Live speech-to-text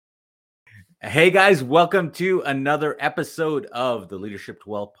Hey guys, welcome to another episode of the Leadership to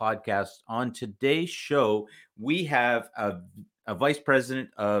Wealth podcast. On today's show, we have a vice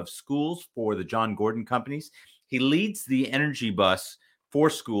president of schools for the John Gordon companies. He leads the energy bus for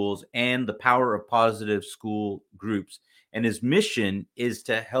schools and the power of positive school groups. And his mission is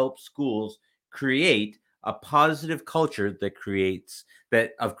to help schools create a positive culture that creates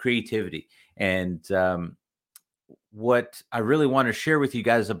that of creativity. And what I really want to share with you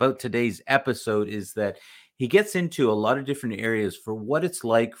guys about today's episode is that he gets into a lot of different areas for what it's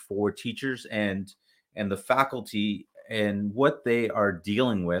like for teachers and the faculty and what they are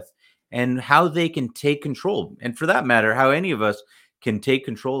dealing with and how they can take control. And for that matter, how any of us can take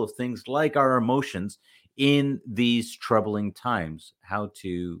control of things like our emotions in these troubling times, how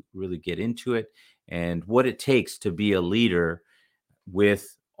to really get into it and what it takes to be a leader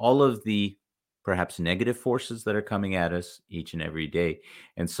with all of the perhaps negative forces that are coming at us each and every day.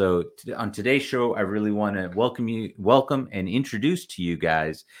 And so on today's show, I really want to welcome and introduce to you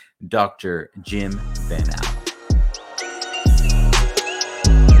guys Dr. Jim Van Allen.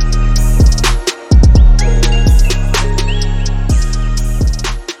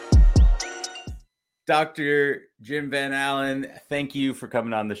 Dr. Jim Van Allen, thank you for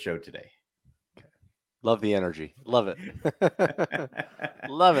coming on the show today. Love the energy. Love it.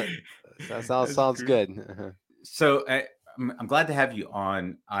 Love it. That sounds good. So I'm glad to have you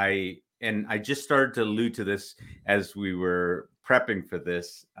on. I just started to allude to this as we were prepping for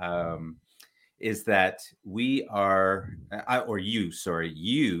this. Is that we are,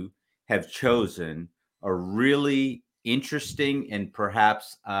 you have chosen a really interesting and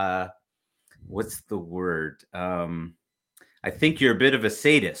perhaps what's the word? I think you're a bit of a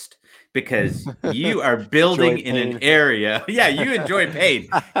sadist because you are building in an area. Yeah, you enjoy pain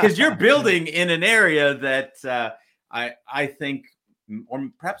because you're building in an area that I think, or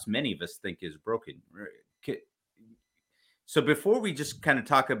perhaps many of us think, is broken. So before we just kind of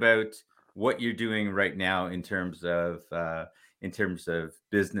talk about what you're doing right now in terms of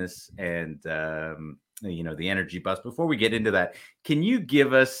business and the energy bus, before we get into that, can you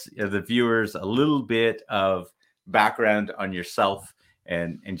give us the viewers a little bit of background on yourself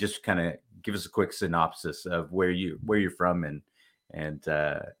and just kind of give us a quick synopsis of where you're from and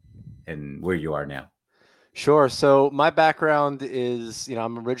where you are now? Sure. So my background is,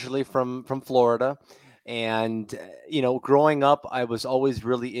 I'm originally from Florida, and growing up, I was always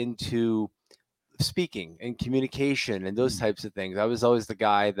really into speaking and communication and those types of things. I was always the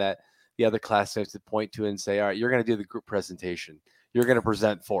guy that the other classmates would point to and say, "All right, you're going to do the group presentation. You're going to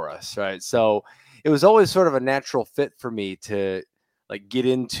present for us," right? So it was always sort of a natural fit for me to get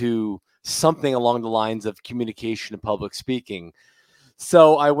into something along the lines of communication and public speaking.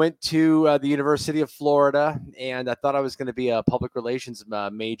 So I went to the University of Florida, and I thought I was going to be a public relations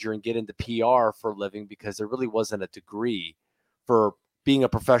major and get into PR for a living because there really wasn't a degree for being a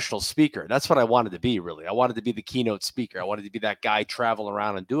professional speaker. That's what I wanted to be, really. I wanted to be the keynote speaker. I wanted to be that guy traveling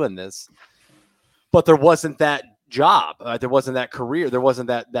around and doing this. But there wasn't that job. There wasn't that career. There wasn't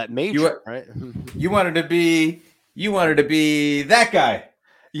that major, right? You wanted to be that guy.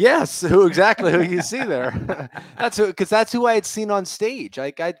 Yes, exactly who you see there. That's who I had seen on stage.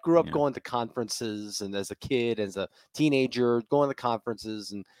 I grew up going to conferences, and as a kid, as a teenager, going to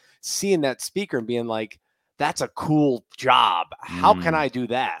conferences and seeing that speaker and being like, "That's a cool job. How can I do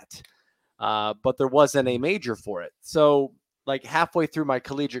that?" But there wasn't a major for it. So, halfway through my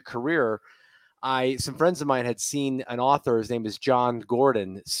collegiate career, some friends of mine had seen an author. His name is John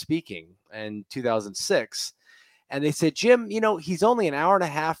Gordon speaking in 2006. And they said, "Jim, he's only an hour and a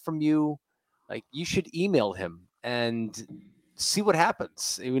half from you. You should email him and see what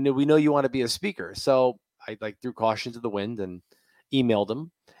happens. We know you want to be a speaker." So I threw caution to the wind and emailed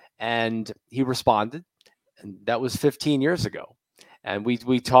him, and he responded. And that was 15 years ago. And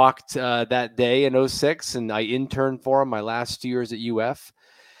we talked that day in 06, and I interned for him my last 2 years at UF.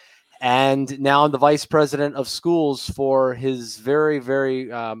 And now I'm the vice president of schools for his very, very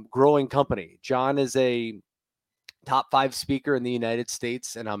growing company. John is a top 5 speaker in the United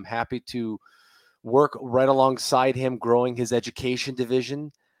States, and I'm happy to work right alongside him growing his education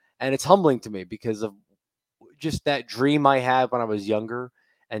division. And it's humbling to me because of just that dream I had when I was younger,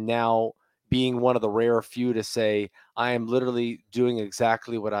 and now being one of the rare few to say, I am literally doing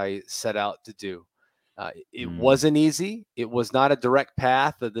exactly what I set out to do. It wasn't easy. It was not a direct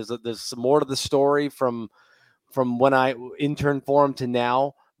path. There's some more to the story from when I interned for him to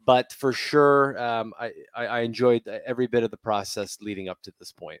now. But for sure, I enjoyed every bit of the process leading up to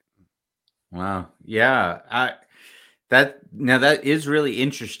this point. Wow. Yeah. That is really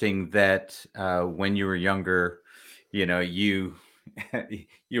interesting that when you were younger, you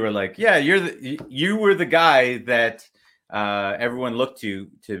You were like, yeah, you were the guy that everyone looked to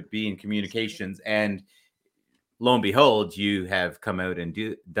be in communications, and lo and behold, you have come out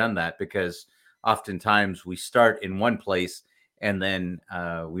and done that, because oftentimes we start in one place and then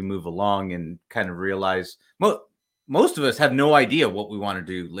we move along and kind of realize most of us have no idea what we want to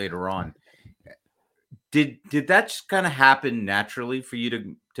do later on. Did that just kind of happen naturally for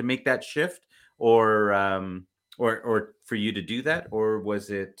you to make that shift, or or for you to do that, or was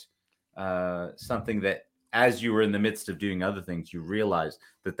it something that as you were in the midst of doing other things, you realized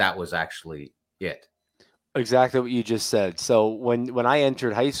that that was actually it? Exactly what you just said. So when I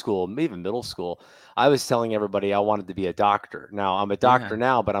entered high school, even middle school, I was telling everybody I wanted to be a doctor. Now I'm a doctor Yeah.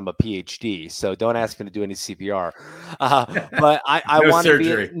 now, but I'm a PhD. So don't ask me to do any CPR. But I No wanted to be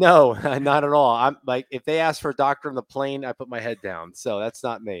surgery. no, not at all. I'm like if they ask for a doctor on the plane, I put my head down. So that's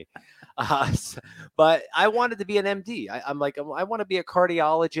not me. But I wanted to be an MD. I'm like I want to be a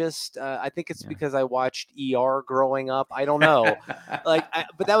cardiologist. I think it's Yeah. because I watched ER growing up. I don't know.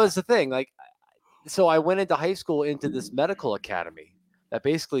 But that was the thing. So I went into high school into this medical academy that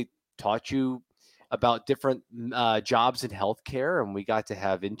basically taught you about different jobs in healthcare, and we got to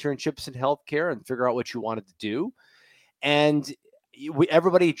have internships in healthcare and figure out what you wanted to do. And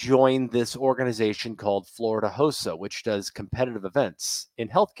everybody joined this organization called Florida HOSA, which does competitive events in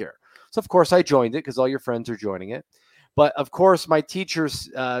healthcare. So of course I joined it because all your friends are joining it. But of course my teachers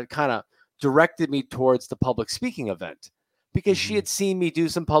kind of directed me towards the public speaking event because she Mhm. had seen me do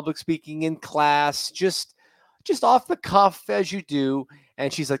some public speaking in class, just off the cuff as you do.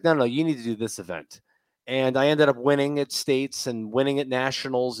 And she's like, no, you need to do this event. And I ended up winning at states and winning at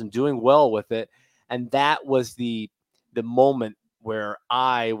nationals and doing well with it. And that was the moment where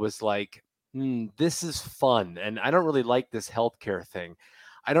I was like, this is fun. And I don't really like this healthcare thing.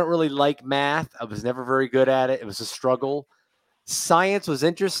 I don't really like math. I was never very good at it. It was a struggle. Science was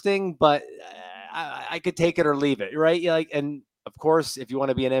interesting, but I could take it or leave it, right? Yeah, and of course, if you want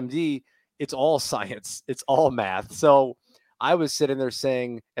to be an MD, it's all science, it's all math. So I was sitting there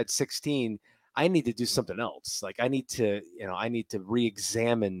saying at 16, I need to do something else. Like I need to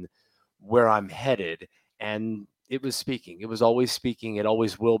re-examine where I'm headed. And it was speaking. It was always speaking. It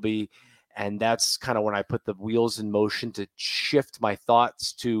always will be. And that's kind of when I put the wheels in motion to shift my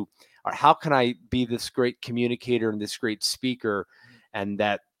thoughts to how can I be this great communicator and this great speaker? And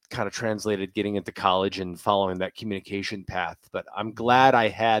that kind of translated getting into college and following that communication path. But I'm glad I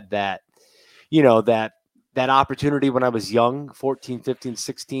had that, that opportunity when I was young, 14, 15,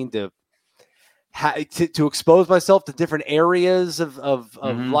 16, to expose myself to different areas of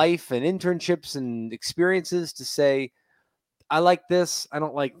Mhm. life and internships and experiences to say, I like this, I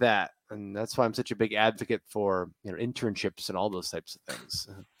don't like that. And that's why I'm such a big advocate for internships and all those types of things.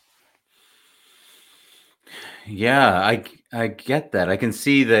 Yeah, I get that. I can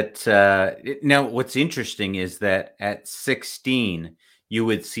see that. Now, what's interesting is that at 16, you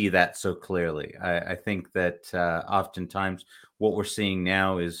would see that so clearly. I think that oftentimes what we're seeing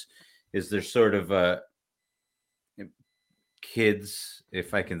now is there's sort of a kids,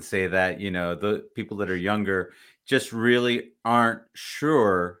 if I can say that, the people that are younger just really aren't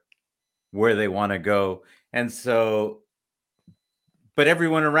sure where they want to go, and so but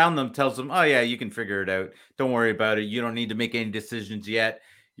everyone around them tells them, "Oh yeah, you can figure it out. Don't worry about it. You don't need to make any decisions yet."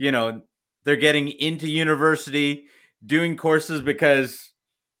 You know, they're getting into university, doing courses because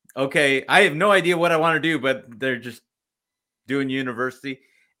okay, I have no idea what I want to do, but they're just doing university,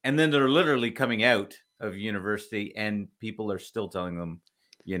 and then they're literally coming out of university and people are still telling them,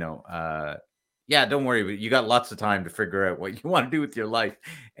 you know, yeah, don't worry, but you got lots of time to figure out what you want to do with your life.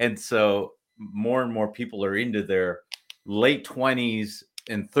 And so more and more people are into their late 20s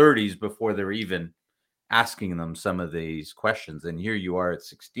and 30s before they're even asking them some of these questions. And here you are at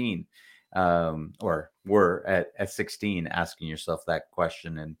 16, or were at 16 asking yourself that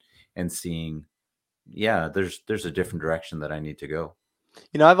question and seeing, yeah, there's a different direction that I need to go.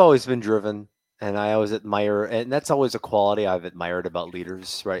 I've always been driven and I always admire, and that's always a quality I've admired about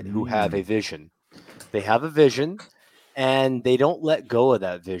leaders, right? Who have a Mm. vision. They have a vision and they don't let go of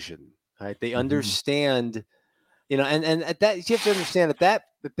that vision, right? They Mhm. understand, and at that, you have to understand at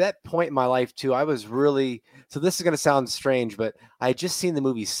that point in my life too, I was really, so this is going to sound strange, but I had just seen the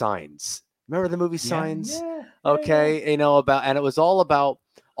movie Signs. Remember the movie Yeah, Signs? yeah, yeah, yeah. Okay. And it was all about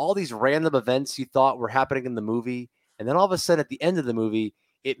all these random events you thought were happening in the movie. And then all of a sudden at the end of the movie,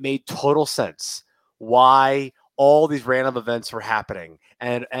 it made total sense why all these random events were happening.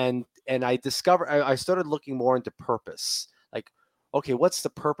 And I started looking more into purpose. Like, okay, what's the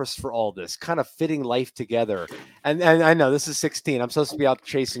purpose for all this? Kind of fitting life together. And I know this is 16. I'm supposed to be out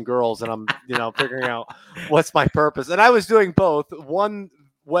chasing girls, and I'm, figuring out what's my purpose. And I was doing both. One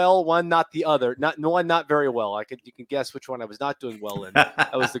well, one not the other. Not very well. You can guess which one I was not doing well in.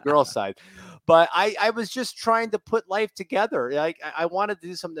 That was the girl side. But I was just trying to put life together. Like I wanted to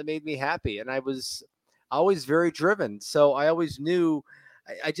do something that made me happy, and I was always very driven. So I always knew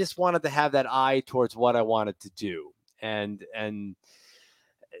I just wanted to have that eye towards what I wanted to do. And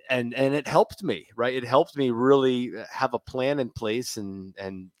it helped me, right? It helped me really have a plan in place.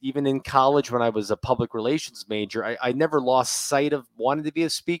 And even in college, when I was a public relations major, I never lost sight of wanting to be a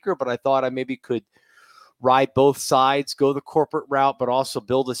speaker, but I thought I maybe could ride both sides, go the corporate route, but also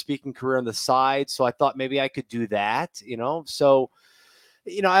build a speaking career on the side. So I thought maybe I could do that, So,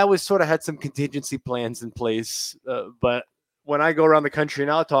 I always sort of had some contingency plans in place, but when I go around the country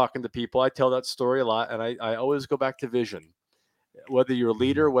now talking to people, I tell that story a lot, and I always go back to vision. Whether you're a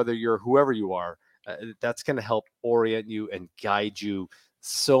leader, whether you're whoever you are, that's going to help orient you and guide you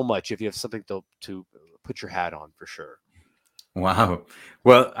so much if you have something to put your hat on, for sure. Wow.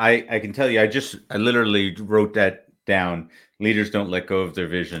 Well, I can tell you, I literally wrote that down. Leaders don't let go of their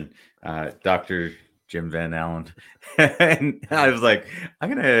vision. Dr. Jim Van Allen. And I was like, I'm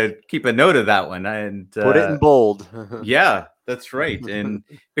going to keep a note of that one. And Put it in bold. yeah, that's right. And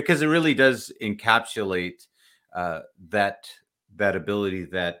because it really does encapsulate that ability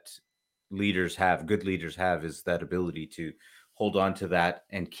that good leaders have, is that ability to hold on to that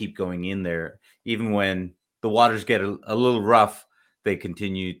and keep going in there, even when the waters get a little rough. They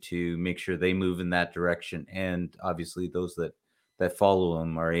continue to make sure they move in that direction, and obviously those that follow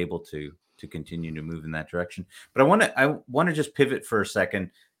them are able to continue to move in that direction. But I want to just pivot for a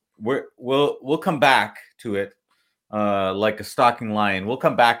second. We'll come back to it like a stalking lion. We'll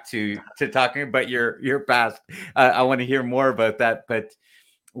come back to talking about your past. I want to hear more about that. But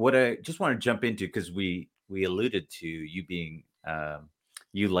what I just want to jump into, because we alluded to you being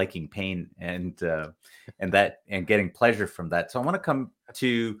you liking pain and getting pleasure from that. So I want to come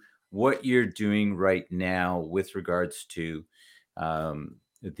to what you're doing right now with regards to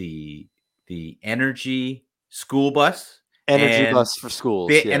the energy school bus Energy and bus for schools.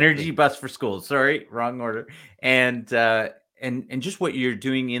 the Yeah. energy bus for schools. Sorry, wrong order. And and just what you're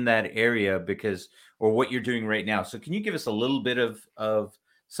doing in that area, because or what you're doing right now. So can you give us a little bit of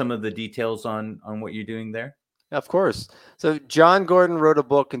some of the details on what you're doing there? Of course. So John Gordon wrote a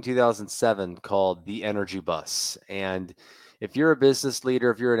book in 2007 called The Energy Bus. And if you're a business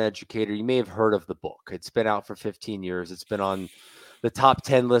leader, if you're an educator, you may have heard of the book. It's been out for 15 years. It's been on the top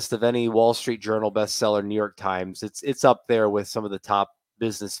 10 list of any Wall Street Journal bestseller, New York Times. It's up there with some of the top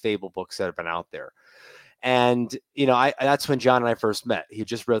business fable books that have been out there. And, that's when John and I first met. He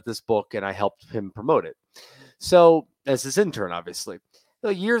just wrote this book and I helped him promote it. So as his intern, obviously.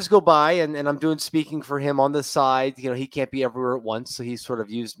 Years go by and I'm doing speaking for him on the side. He can't be everywhere at once. So he sort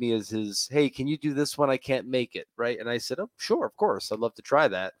of used me as his, hey, can you do this when I can't make it? Right. And I said, oh, sure, of course. I'd love to try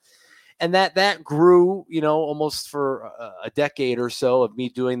that. And that grew, almost for a decade or so of me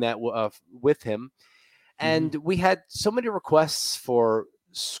doing that with him. And we had so many requests for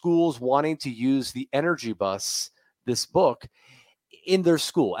schools wanting to use the Energy Bus, this book, in their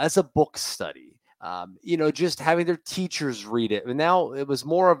school as a book study. Just having their teachers read it. And now it was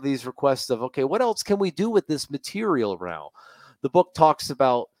more of these requests of, okay, what else can we do with this material now? The book talks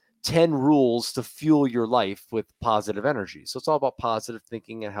about 10 rules to fuel your life with positive energy. So it's all about positive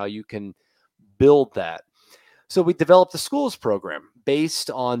thinking and how you can build that. So we developed a schools program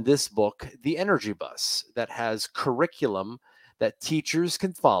based on this book, The Energy Bus, that has curriculum that teachers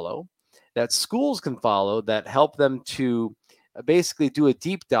can follow, that schools can follow, that help them to basically do a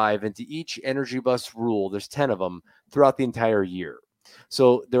deep dive into each Energy Bus rule. There's 10 of them throughout the entire year.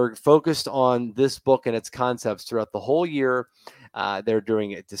 So they're focused on this book and its concepts throughout the whole year. They're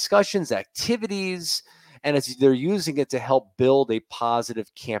doing discussions, activities, and they're using it to help build a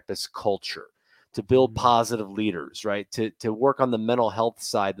positive campus culture, to build positive leaders, right? To work on the mental health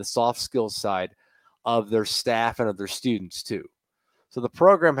side, the soft skills side of their staff and of their students too. So the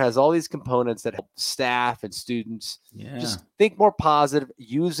program has all these components that help staff and students just think more positive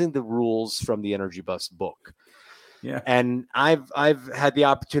using the rules from the Energy Bus book. Yeah. And I've had the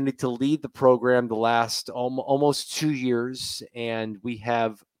opportunity to lead the program the last almost 2 years, and we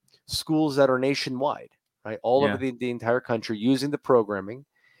have schools that are nationwide, right? All over the entire country using the programming.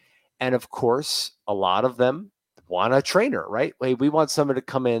 And of course, a lot of them want a trainer, right? We want somebody to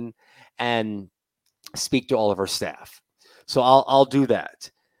come in and speak to all of our staff. So I'll do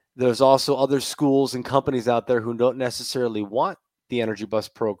that. There's also other schools and companies out there who don't necessarily want the Energy Bus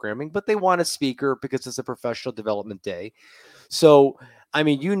programming, but they want a speaker because it's a professional development day. So, I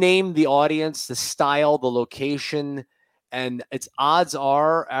mean, you name the audience, the style, the location, and it's odds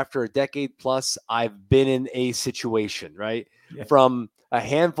are after a decade plus, I've been in a situation, right? Yeah. From a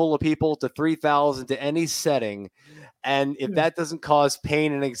handful of people to 3,000 to any setting. And if that doesn't cause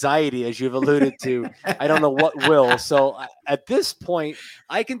pain and anxiety, as you've alluded to, I don't know what will. So at this point,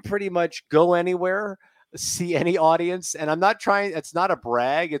 I can pretty much go anywhere, see any audience. And I'm not trying, it's not a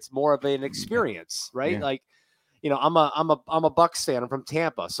brag. It's more of an experience, right? Yeah. Like, I'm a Bucks fan. I'm from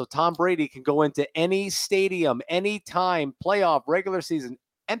Tampa. So Tom Brady can go into any stadium, anytime, playoff, regular season,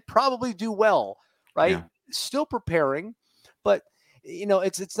 and probably do well, right? Yeah. Still preparing, but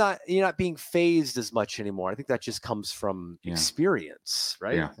it's not, you're not being phased as much anymore. I think that just comes from Yeah. experience,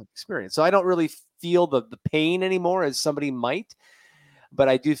 right? Yeah. Experience. So I don't really feel the pain anymore as somebody might, but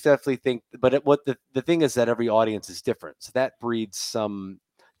I do definitely think, what the thing is that every audience is different. So that breeds some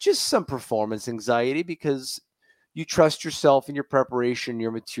performance anxiety because you trust yourself in your preparation,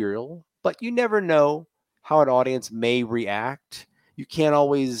 your material, but you never know how an audience may react. You can't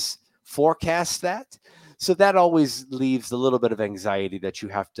always forecast that. So that always leaves a little bit of anxiety that you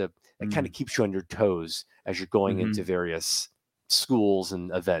have to, it kind of keeps you on your toes as you're going into various schools and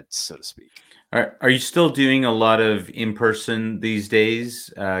events, so to speak. Are you still doing a lot of in person these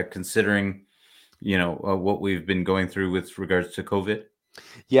days, considering what we've been going through with regards to COVID?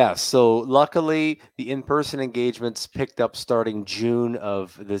 Yeah, so luckily the in-person engagements picked up starting June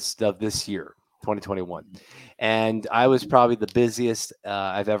of this year, 2021. And I was probably the busiest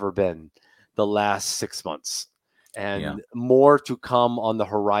I've ever been the last 6 months. Yeah. And more to come on the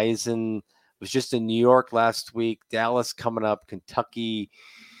horizon. Was just in New York last week, Dallas coming up, Kentucky,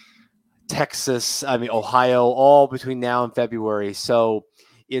 Texas, I mean Ohio, all between now and February. So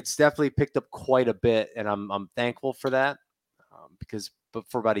it's definitely picked up quite a bit, and I'm thankful for that, because but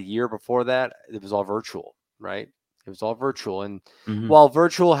for about a year before that, it was all virtual, right? It was all virtual, and Mm-hmm. while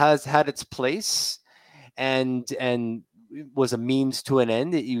virtual has had its place and was a means to an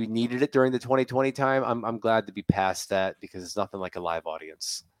end, that you needed it during the 2020 time, I'm glad to be past that because it's nothing like a live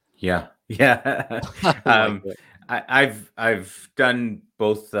audience. Yeah. Yeah. Nothing like it. I've done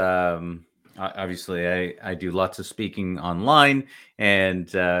both. Obviously, I do lots of speaking online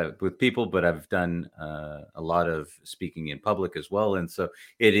and with people, but I've done a lot of speaking in public as well. And so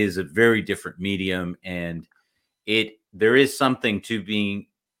it is a very different medium, and there is something to being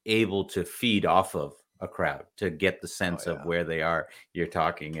able to feed off of a crowd to get the Oh sense of yeah. where they are. You're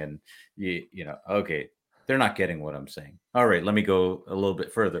talking, and okay, they're not getting what I'm saying. All right, let me go a little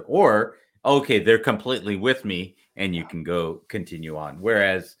bit further. Or okay, they're completely with me, and you can go continue on.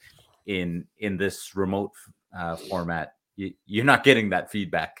 Whereas in this remote format, you're not getting that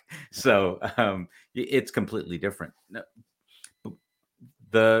feedback, so it's completely different.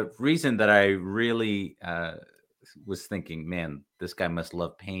 The reason that I really was thinking, man, this guy must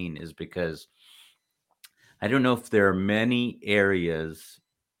love pain, is because I don't know if there are many areas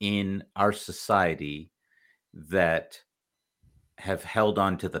in our society that have held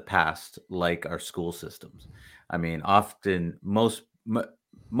on to the past like our school systems. I mean, often most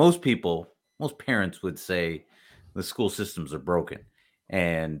people, most parents would say the school systems are broken,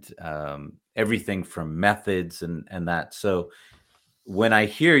 and everything from methods and that. So when I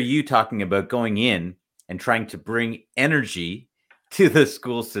hear you talking about going in and trying to bring energy to the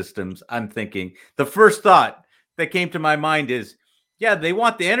school systems, I'm thinking the first thought that came to my mind is, yeah, they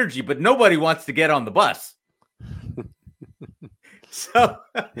want the energy, but nobody wants to get on the bus. So,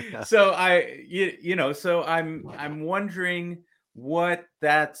 Yeah. so so I'm wondering what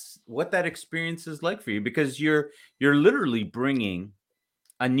that experience is like for you, because you're literally bringing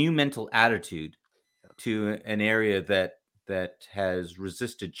a new mental attitude to an area that has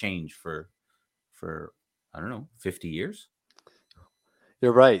resisted change for I don't know, 50 years.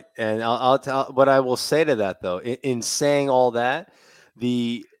 You're right, and I'll tell what I will say to that though. In saying all that,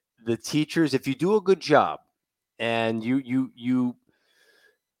 the the teachers, if you do a good job and you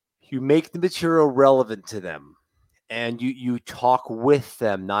make the material relevant to them, and you talk with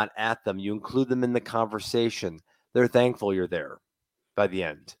them, not at them, you include them in the conversation, they're thankful you're there by the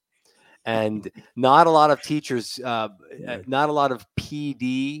end. And not a lot of teachers, Yeah. not a lot of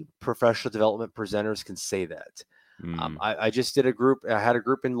PD, professional development presenters, can say that. Mm, I just did a group. I had a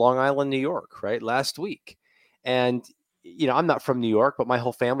group in Long Island, New York, right, last week, and I'm not from New York, but my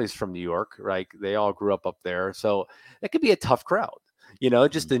whole family's from New York, right? They all grew up there, so it could be a tough crowd.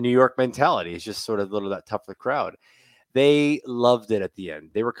 Just mm, the New York mentality is just sort of a little that tough of a crowd. They loved it at the end.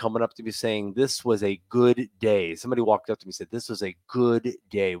 They were coming up to me saying, "This was a good day." Somebody walked up to me and said, "This was a good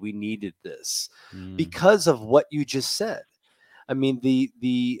day. We needed this," mm, because of what you just said. I mean,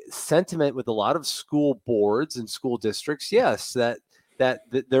 the sentiment with a lot of school boards and school districts, yes, that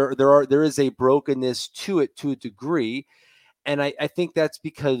there is a brokenness to it to a degree, and I think that's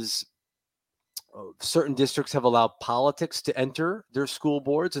because certain districts have allowed politics to enter their school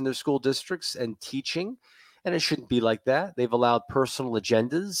boards and their school districts and teaching, and it shouldn't be like that. They've allowed personal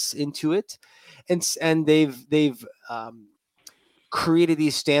agendas into it, and they've created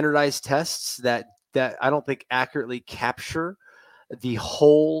these standardized tests that I don't think accurately capture the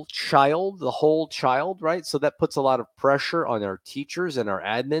whole child, right? So that puts a lot of pressure on our teachers and our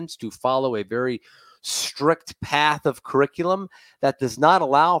admins to follow a very strict path of curriculum that does not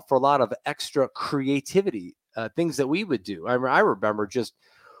allow for a lot of extra creativity, things that we would do. I remember just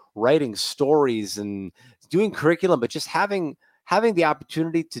writing stories and doing curriculum, but just having the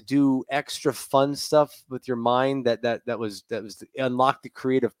opportunity to do extra fun stuff with your mind that was unlock the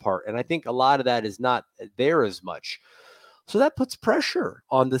creative part. And I think a lot of that is not there as much. So that puts pressure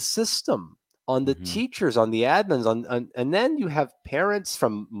on the system, on the Mhm. teachers, on the admins, and then you have parents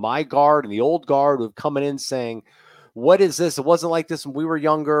from my guard and the old guard who've coming in saying, "What is this? It wasn't like this when we were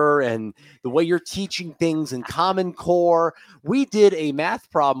younger, and the way you're teaching things in Common Core." We did a math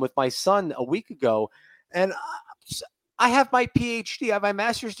problem with my son a week ago, and I have my PhD, I have my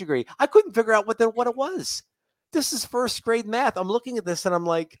master's degree. I couldn't figure out what it was. This is first grade math. I'm looking at this and I'm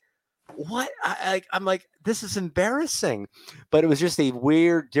like, what? I'm like, this is embarrassing. But it was just a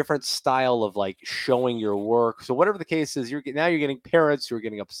weird, different style of like showing your work. So whatever the case is, now you're getting parents who are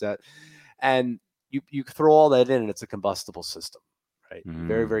getting upset, and you throw all that in, and it's a combustible system, right?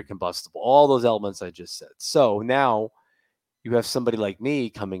 Very, Mm. very combustible. All those elements I just said. So now you have somebody like me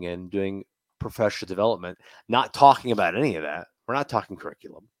coming in doing professional development, not talking about any of that. We're not talking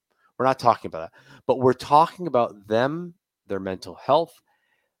curriculum. We're not talking about that, but we're talking about them, their mental health,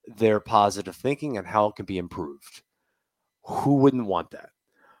 their positive thinking, and how it can be improved. Who wouldn't want that?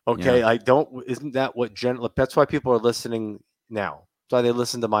 Yeah. Okay, I don't. Isn't that what that's why people are listening now. That's why they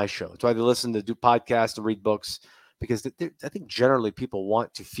listen to my show. That's why they listen to do podcasts and read books, because I think generally people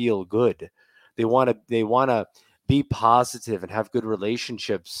want to feel good. They want to be positive and have good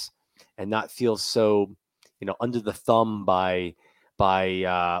relationships, and not feel so, under the thumb by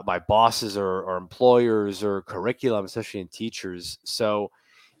bosses or employers or curriculum, especially in teachers. So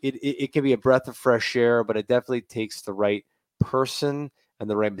it can be a breath of fresh air, but it definitely takes the right person and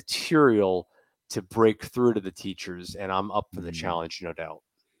the right material to break through to the teachers. And I'm up for the Mhm. challenge, no doubt.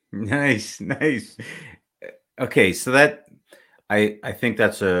 Nice, nice. Okay, so that I think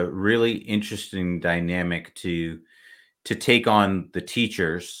that's a really interesting dynamic to take on the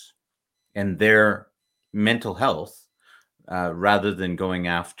teachers and their mental health, rather than going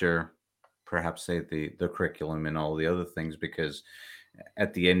after perhaps say the curriculum and all the other things, because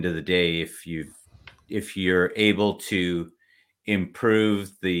at the end of the day, if you're able to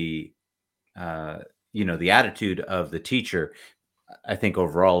improve the uh, the attitude of the teacher, I think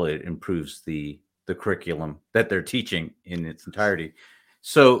overall it improves the curriculum that they're teaching in its entirety.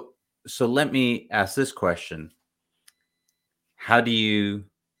 So so let me ask this question: How do you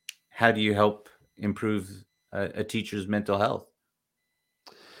help improve a teacher's mental health?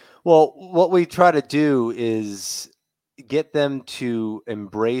 Well, what we try to do is get them to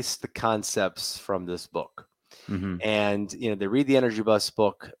embrace the concepts from this book. Hmm. And they read the Energy Bus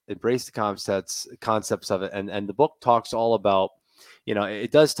book, embrace the concepts of it, and the book talks all about,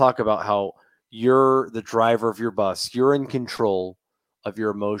 it does talk about how you're the driver of your bus, you're in control of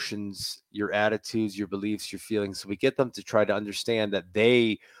your emotions, your attitudes, your beliefs, your feelings. So we get them to try to understand that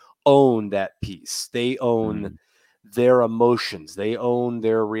they own that piece, they own Mm. their emotions, they own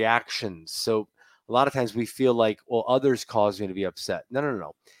their reactions. So a lot of times we feel like, well, others cause me to be upset. No, no, no,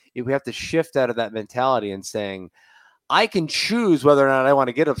 no. We have to shift out of that mentality and saying, I can choose whether or not I want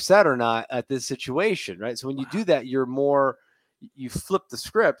to get upset or not at this situation, right? So when you do that, you flip the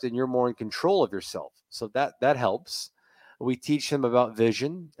script and you're more in control of yourself. So that helps. We teach them about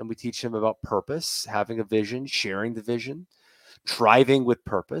vision, and we teach them about purpose, having a vision, sharing the vision, driving with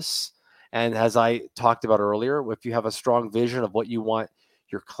purpose. And as I talked about earlier, if you have a strong vision of what you want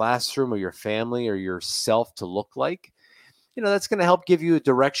your classroom or your family or yourself to look like, that's going to help give you a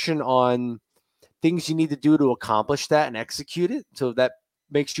direction on things you need to do to accomplish that and execute it. So that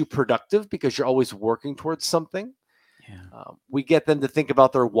makes you productive because you're always working towards something. Yeah. We get them to think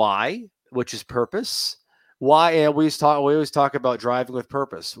about their why, which is purpose. Why? And we always talk about driving with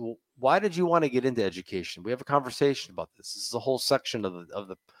purpose. Well, why did you want to get into education? We have a conversation about this. This is a whole section of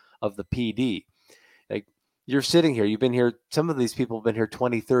the PD. Like, you're sitting here, you've been here. Some of these people have been here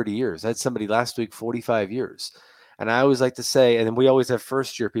 20, 30 years. I had somebody last week, 45 years. And I always like to say, and then we always have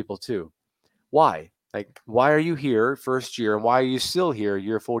first year people too. Why? Like, why are you here first year, and why are you still here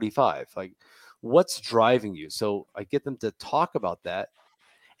year 45? Like, what's driving you? So I get them to talk about that.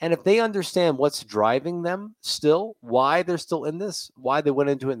 And if they understand what's driving them still, why they're still in this, why they went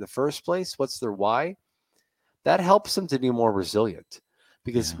into it in the first place, what's their why, that helps them to be more resilient.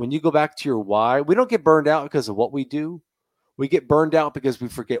 Because Yeah. when you go back to your why, we don't get burned out because of what we do. We get burned out because we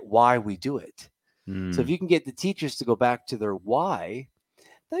forget why we do it. So if Mm. you can get the teachers to go back to their why,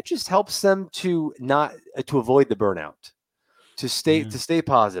 that just helps them to not to avoid the burnout, Yeah. to stay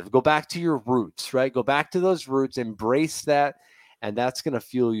positive. Go back to your roots, right? Go back to those roots, embrace that, and that's going to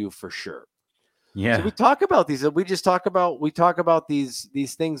fuel you for sure. So we Yeah. talk about these. We talk about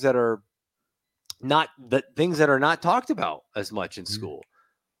these things that are not the things that are not talked about as much in Yeah. school.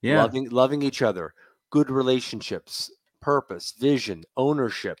 Yeah. Loving each other, good relationships, purpose, vision,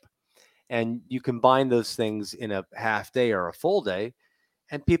 ownership, and you combine those things in a half day or a full day,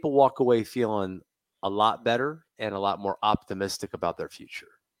 and people walk away feeling a lot better and a lot more optimistic about their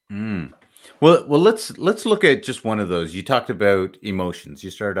future. Mm. Well, let's look at just one of those. You talked about emotions. You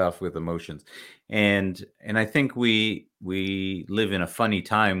started off with emotions, and I think we live in a funny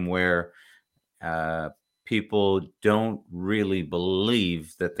time where uh, people don't really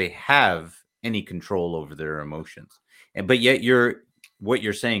believe that they have any control over their emotions, and but yet what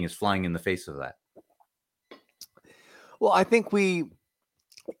you're saying is flying in the face of that. Well, I think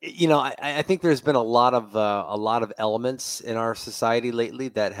I think there's been a lot of elements in our society lately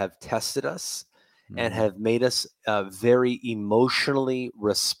that have tested us and Hmm. have made us very emotionally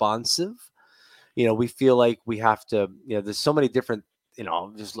responsive. We feel like we have to, there's so many different,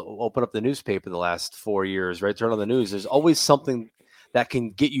 just open up the newspaper the last 4 years, right? Turn on the news. There's always something that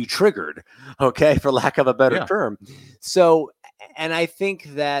can get you triggered, okay, for lack of a better Yeah. term. So, and I think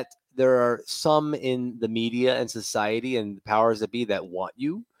that there are some in the media and society and the powers that be that want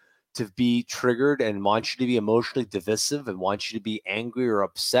you to be triggered and want you to be emotionally divisive and want you to be angry or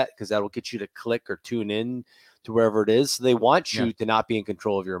upset because that'll get you to click or tune in to wherever it is. So they want Yeah. you to not be in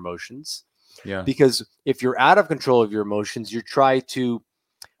control of your emotions, Yeah. because if you're out of control of your emotions, you try to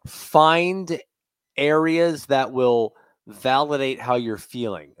find areas that will validate how you're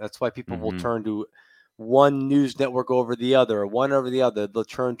feeling. That's why people will Hmm. turn to one news network over the other, or one over the other. They'll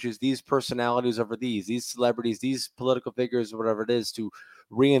turn to these personalities over these celebrities, these political figures, whatever it is, to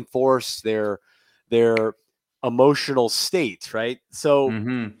reinforce their emotional state, right? So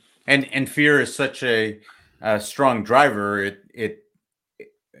Hmm. And fear is such a strong driver. It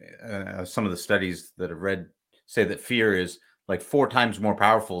some of the studies that I've read say that fear is like four times more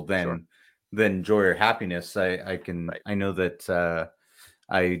powerful sure, than joy or happiness. right. I know that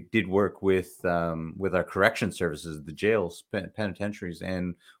I did work with our correction services, the jails, penitentiaries,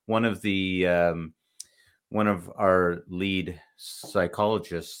 and one of the one of our lead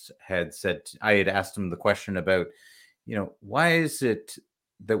psychologists had said, I had asked him the question about, why is it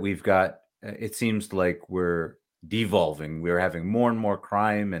that we've got, it seems like we're devolving, we're having more and more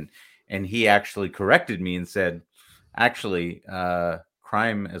crime, and he actually corrected me and said, actually,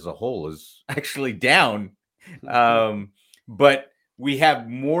 crime as a whole is actually down, um, but we have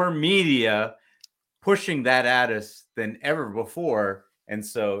more media pushing that at us than ever before. And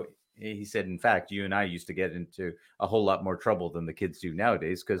so he said, in fact, you and I used to get into a whole lot more trouble than the kids do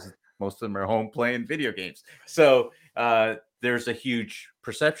nowadays because most of them are home playing video games. So there's a huge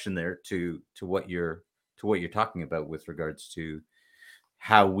perception there to what you're talking about with regards to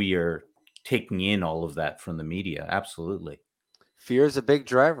how we are taking in all of that from the media. Absolutely. Fear is a big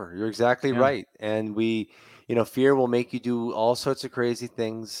driver. You're exactly Yeah. right. And fear will make you do all sorts of crazy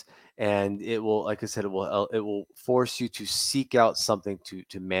things. And it will, like I said, it will force you to seek out something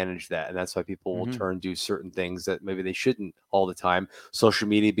to manage that. And that's why people will Hmm. turn to certain things that maybe they shouldn't all the time. Social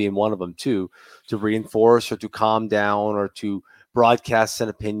media being one of them too, to reinforce or to calm down or to broadcast an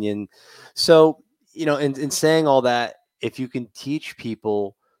opinion. So, in saying all that, if you can teach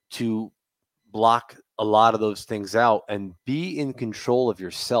people to block a lot of those things out and be in control of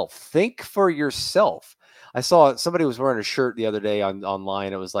yourself. Think for yourself. I saw somebody was wearing a shirt the other day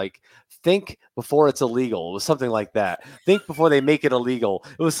online. It was like, think before it's illegal. It was something like that. Think before they make it illegal.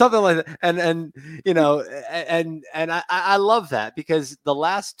 It was something like that. And I love that, because the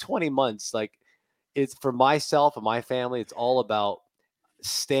last 20 months, like, it's for myself and my family, it's all about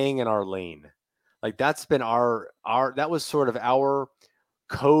staying in our lane. Like, that's been our that was sort of our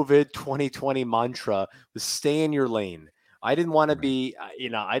COVID 2020 mantra, was stay in your lane. I didn't want to Right. be,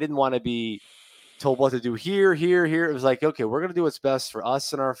 I didn't want to be told what to do here, here, here. It was like, okay, we're going to do what's best for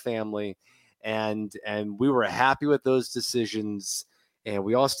us and our family. And we were happy with those decisions, and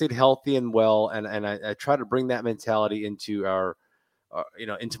we all stayed healthy and well. And I try to bring that mentality into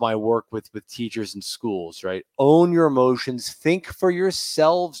into my work with teachers and schools, right? Own your emotions, think for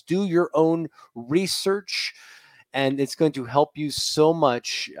yourselves, do your own research, and it's going to help you so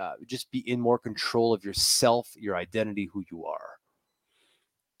much. Just be in more control of yourself, your identity, who you are.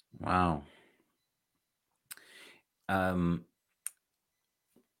 Wow. Um,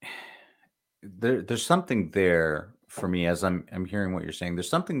 there's something there for me as I'm hearing what you're saying. There's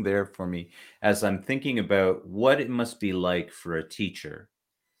something there for me as I'm thinking about what it must be like for a teacher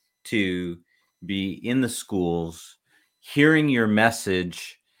to be in the schools, hearing your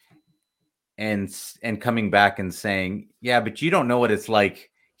message and coming back and saying, "Yeah, but you don't know what it's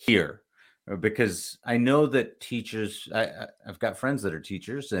like here." Because I know that teachers, I've got friends that are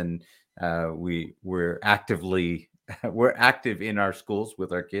teachers, and we're actively we're active in our schools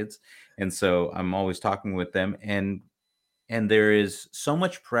with our kids, and so I'm always talking with them, and there is so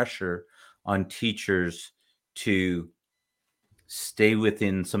much pressure on teachers to stay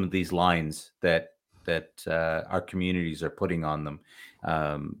within some of these lines that our communities are putting on them.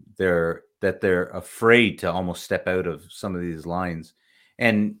 They're afraid to almost step out of some of these lines,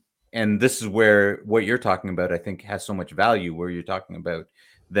 and and this is where what you're talking about, I think, has so much value. Where you're talking about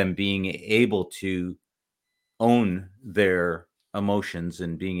them being able to own their emotions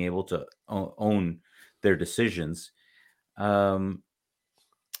and being able to own their decisions. Um,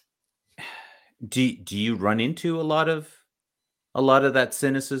 do you run into a lot of that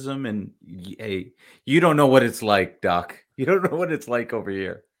cynicism and hey, you don't know what it's like, Doc. You don't know what it's like over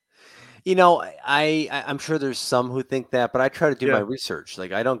here. I'm sure there's some who think that, but I try to do my Yeah. research.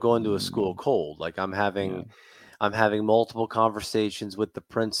 Like I don't go into a school Mm, cold. Like yeah. I'm having multiple conversations with the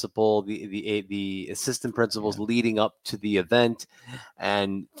principal, the assistant principals Yeah. leading up to the event,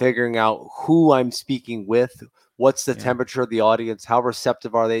 and figuring out who I'm speaking with, what's the Yeah. temperature of the audience, how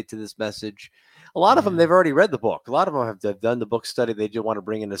receptive are they to this message. A lot of them, Yeah. they've already read the book. A lot of them have done the book study. They just want to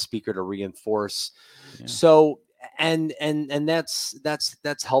bring in a speaker to reinforce. Yeah. So, and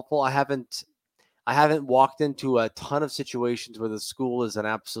that's helpful. I haven't walked into a ton of situations where the school is an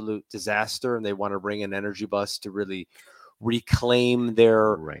absolute disaster and they want to bring an energy bus to really reclaim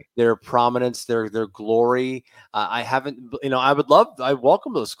Right. their prominence, their glory. I haven't, I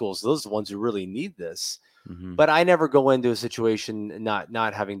welcome those schools. Those are the ones who really need this. Hmm. But I never go into a situation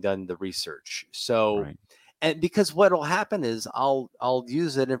not having done the research. So, Right. and because what will happen is I'll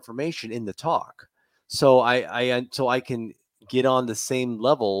use that information in the talk, so I can get on the same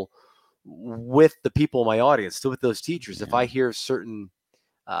level with the people in my audience, so with those teachers. If Yeah. I hear certain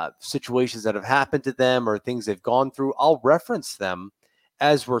situations that have happened to them or things they've gone through, I'll reference them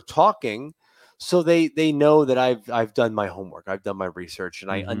as we're talking, so they know that I've done my homework, I've done my research,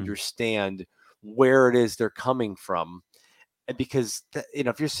 and I Hmm. understand where it is they're coming from. And because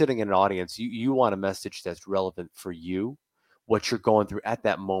if you're sitting in an audience, you want a message that's relevant for you, what you're going through at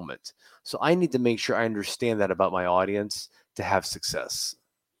that moment. So I need to make sure I understand that about my audience to have success.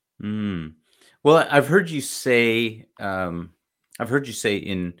 Mm. Well, I've heard you say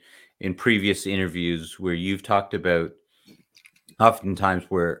in previous interviews where you've talked about oftentimes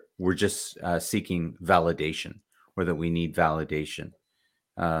where we're just seeking validation or that we need validation.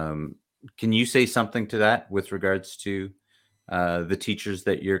 Um, can you say something to that with regards to the teachers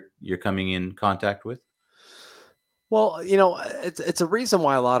that you're coming in contact with? Well, it's a reason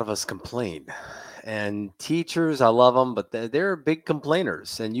why a lot of us complain. And teachers, I love them, but they're big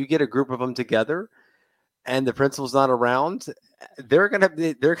complainers. And you get a group of them together, and the principal's not around, they're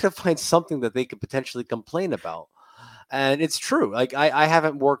gonna find something that they could potentially complain about. And it's true. Like I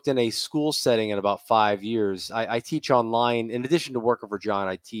haven't worked in a school setting in about 5 years. I teach online. In addition to working for John,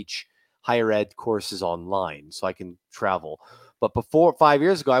 I teach higher ed courses online, so I can travel. But before 5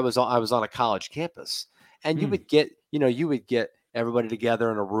 years ago, I was on a college campus, and Hmm. you would get everybody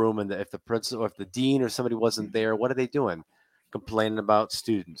together in a room, and if the principal, if the dean or somebody wasn't there, what are they doing? Complaining about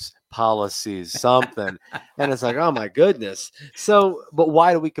students, policies, something. And it's like, oh my goodness. So, but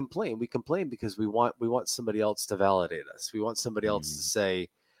why do we complain? We complain because we want somebody else to validate us. We want somebody else to Hmm. say,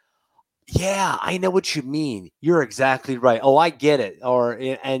 "Yeah, I know what you mean. You're exactly right. Oh, I get it." Or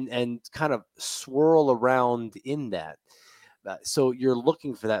and kind of swirl around in that. So you're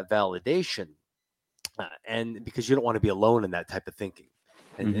looking for that validation, and because you don't want to be alone in that type of thinking.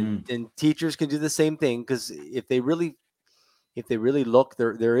 And and, Hmm. and teachers can do the same thing, because if they really look,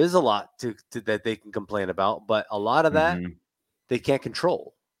 there is a lot to that they can complain about, but a lot of that Hmm. they can't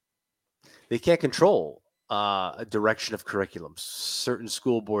control. They can't control a direction of curriculum, certain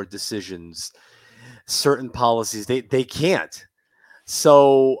school board decisions, certain policies. They can't.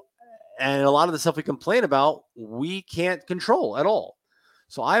 So, and a lot of the stuff we complain about, we can't control at all.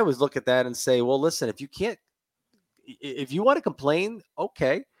 So I always look at that and say, well, listen, if you can't, if you want to complain,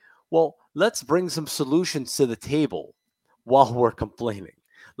 okay, well, let's bring some solutions to the table while we're complaining.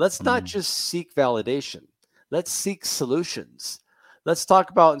 Let's not Mm-hmm. just seek validation. Let's seek solutions. Let's talk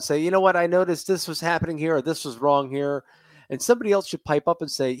about and say, you know what, I noticed this was happening here or this was wrong here. And somebody else should pipe up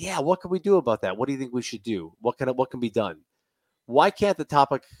and say, yeah, what can we do about that? What do you think we should do? What can be done? Why can't the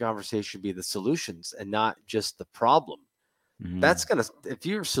topic of conversation be the solutions and not just the problem? That's going to, if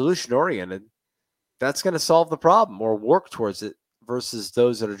you're solution oriented, that's going to solve the problem or work towards it versus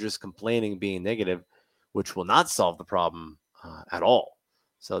those that are just complaining, being negative, which will not solve the problem at all.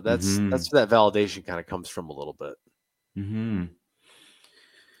 So Mm-hmm. that's where that validation kind of comes from a little bit. Mm-hmm.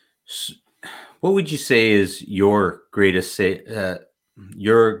 What would you say is your greatest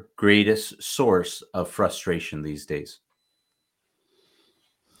source of frustration these days?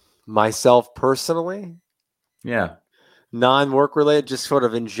 Myself personally, Yeah, non-work related, just sort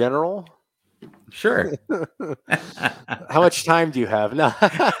of in general. sure. How much time do you have? No,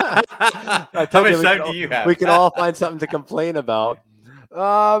 I How told you much time do you we have? can all find something to complain about.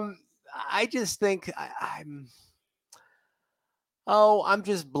 Um, I just think I'm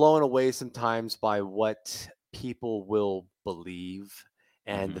just blown away sometimes by what people will believe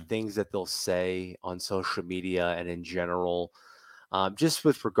and the Mm-hmm. things that they'll say on social media and in general, just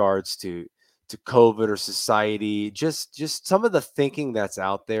with regards to COVID or society, just some of the thinking that's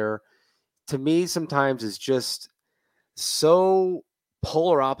out there. To me, sometimes is just so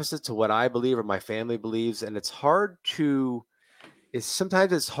polar opposite to what I believe or my family believes, and it's hard to. It's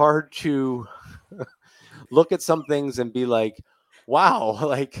sometimes it's hard to look at some things and be like, wow,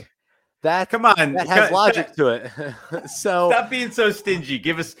 like that Come on, that has logic to it. So stop being so stingy.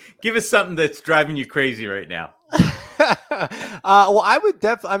 Give us something that's driving you crazy right now. well, I would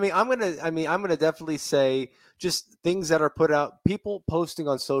definitely. I'm gonna definitely say just things that are put out. People posting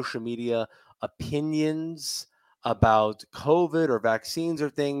on social media opinions about COVID or vaccines or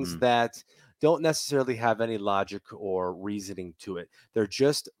things Mm, that don't necessarily have any logic or reasoning to it. They're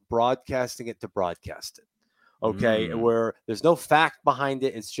just broadcasting it to broadcast it. Okay, mm, where there's no fact behind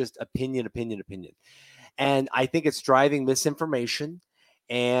it. It's just opinion, opinion, opinion. And I think it's driving misinformation,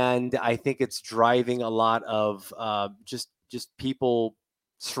 and I think it's driving a lot of just people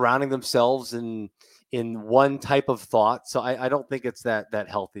surrounding themselves in one type of thought. So I don't think it's that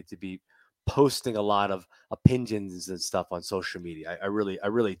healthy to be posting a lot of opinions and stuff on social media. I really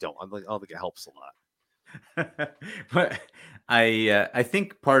don't. I don't think it helps a lot. but I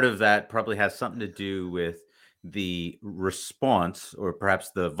think part of that probably has something to do with the response, or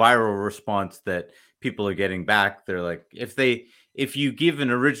perhaps the viral response that people are getting back. They're like, if you give an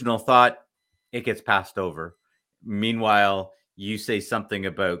original thought, it gets passed over. Meanwhile, you say something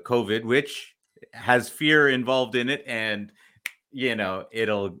about COVID, which has fear involved in it, and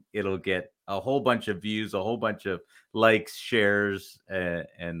it'll get a whole bunch of views, a whole bunch of likes, shares,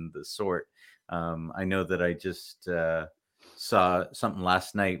 and the sort. I know that I just saw something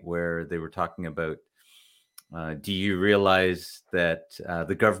last night where they were talking about, do you realize that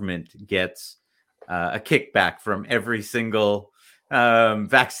the government gets a kickback from every single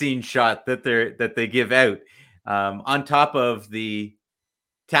vaccine shot that they give out, on top of the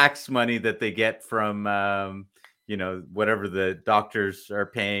tax money that they get from whatever the doctors are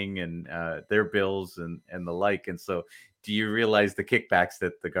paying, and their bills and the like. And so, do you realize the kickbacks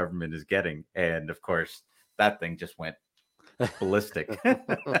that the government is getting? And of course, that thing just went ballistic.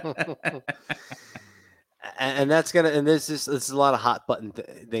 And that's gonna and there's a lot of hot button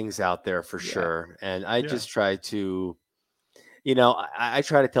things out there for Yeah, sure. And I yeah. just try to I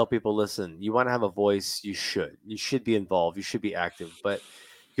try to tell people, listen, you want to have a voice, you should be involved, you should be active, but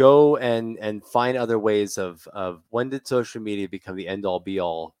go and find other ways of when did social media become the end all be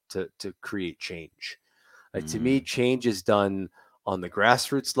all to create change. To me, Mm, change is done on the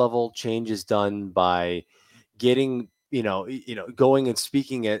grassroots level. Change is done by getting going and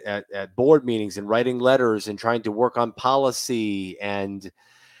speaking at board meetings and writing letters and trying to work on policy, and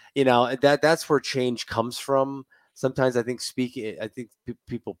that's where change comes from. Sometimes I think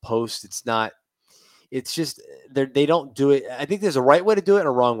people post, it's just they don't do it. I think there's a right way to do it and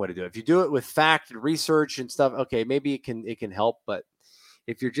a wrong way to do it. If you do it with fact and research and stuff, okay, maybe it can help. But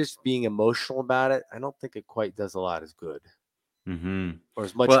if you're just being emotional about it, I don't think it quite does a lot as good hmm or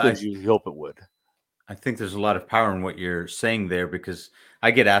as much Well, good as you hope it would. I think there's a lot of power in what you're saying there, because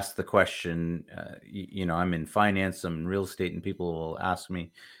I get asked the question. I'm in finance, I'm in real estate, and people will ask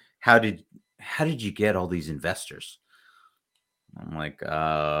me, "How did how did you get all these investors?" I'm like,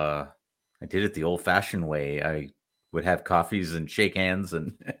 I did it the old-fashioned way. I would have coffees and shake hands,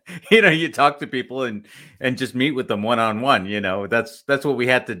 and you talk to people and just meet with them one on one. That's what we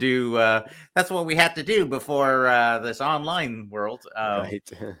had to do. That's what we had to do before this online world, Right.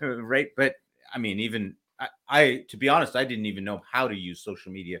 right? But I mean, even I, to be honest, I didn't even know how to use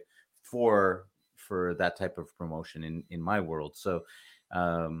social media for that type of promotion in my world.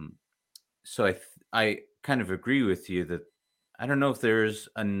 Um, so I kind of agree with you that I don't know if there's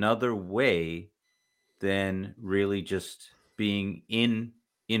another way than really just being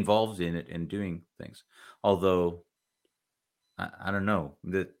involved in it and doing things. Although I don't know,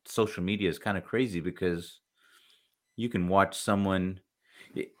 the social media is kind of crazy because you can watch someone.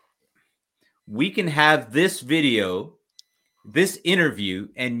 We can have this video, this interview,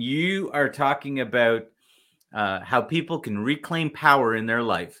 and you are talking about how people can reclaim power in their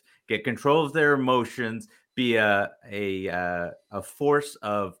life, get control of their emotions, be a force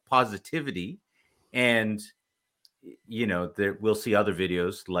of positivity, and we'll see other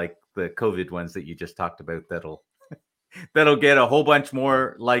videos like the COVID ones that you just talked about that'll get a whole bunch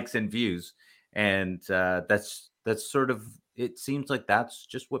more likes and views, and that's sort of, it seems like that's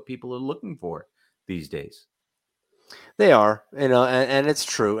just what people are looking for these days. They are, and it's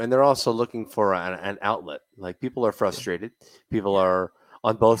true. And they're also looking for an outlet. Like people are Yeah. frustrated. People Yeah. are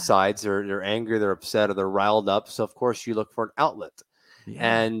on both sides. They're angry, they're upset, or they're riled up. So of course you look for an outlet.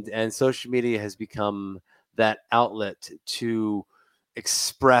 Yeah. And social media has become that outlet to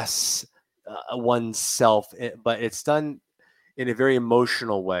express oneself, but it's done in a very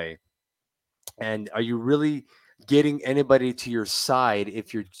emotional way. And are you really getting anybody to your side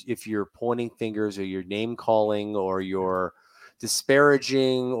if you're pointing fingers, or you're name calling, or you're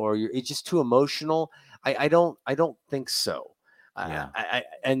disparaging, or it's just too emotional? I don't think so. Yeah.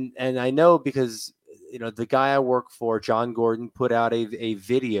 And I know because the guy I work for, John Gordon, put out a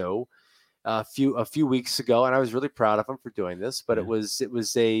video a few weeks ago, and I was really proud of him for doing this. But it Yeah.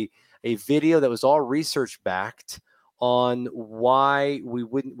 was a video that was all research backed on why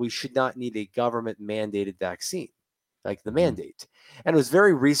we should not need a government mandated vaccine, like the Hmm. mandate. And it was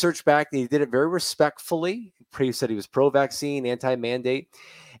very research backed. He did it very respectfully. He said he was pro vaccine, anti mandate,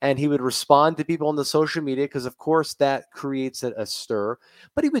 and he would respond to people on the social media because, of course, that creates a stir.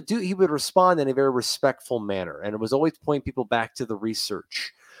 But he would respond in a very respectful manner, and it was always point people back to the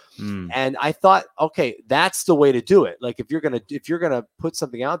research. Mm. And I thought, okay, that's the way to do it. Like if you're gonna put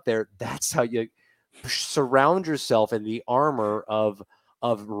something out there, that's how you surround yourself in the armor of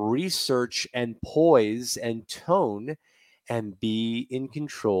research and poise and tone, and be in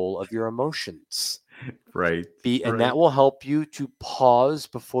control of your emotions. Right. And Right. that will help you to pause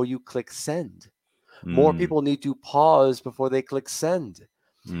before you click send. More Mm. people need to pause before they click send.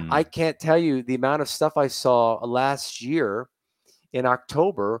 I Mm. can't tell you the amount of stuff I saw last year in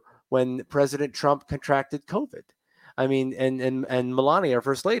October when President Trump contracted COVID. I mean, and Melania, our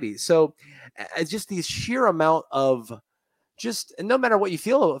first lady. So, just the sheer amount of, just, and no matter what you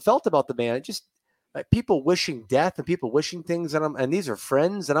felt about the man, just people wishing death and people wishing things, and these are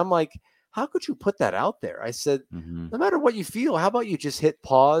friends, and I'm like, how could you put that out there? I said, Mm-hmm. no matter what you feel, how about you just hit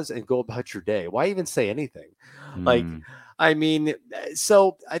pause and go about your day? Why even say anything? Like, Mm. I mean,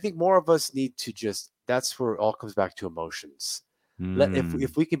 so I think more of us need to just. That's where it all comes back to emotions. If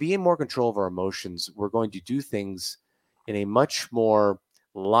Mm. we can be in more control of our emotions, we're going to do things in a much more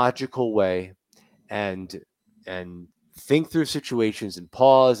logical way, and and think through situations and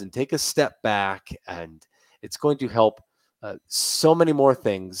pause and take a step back, and it's going to help so many more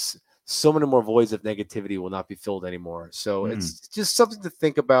things. So many more voids of negativity will not be filled anymore. So Mm. it's just something to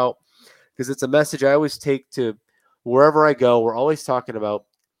think about, because it's a message I always take to wherever I go. We're always talking about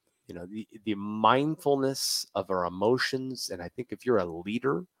the mindfulness of our emotions. And I think if you're a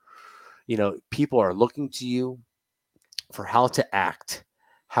leader, people are looking to you for how to act,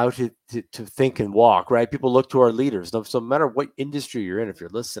 how to think and walk, right? People look to our leaders. No, so no matter what industry you're in, if you're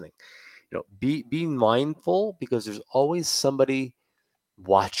listening, be mindful, because there's always somebody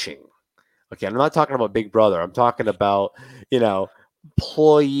watching. Okay, I'm not talking about Big Brother. I'm talking about, you know,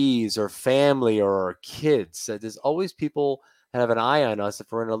 employees or family or our kids. There's always people that have an eye on us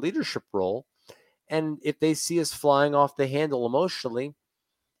if we're in a leadership role. And if they see us flying off the handle emotionally,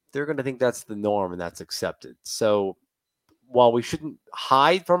 they're going to think that's the norm and that's accepted. So while we shouldn't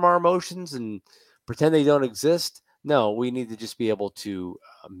hide from our emotions and pretend they don't exist, no, we need to just be able to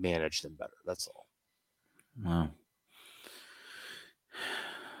manage them better. That's all. Wow.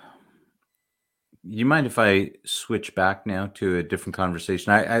 You mind if I switch back now to a different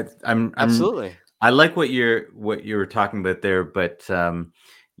conversation? Absolutely. I like what you were talking about there, but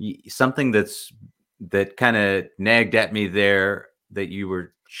something that kind of nagged at me there that you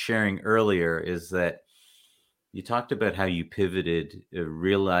were sharing earlier is that You talked about how you pivoted,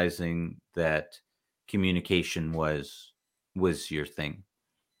 realizing that communication was your thing,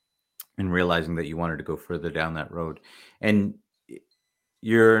 and realizing that you wanted to go further down that road. And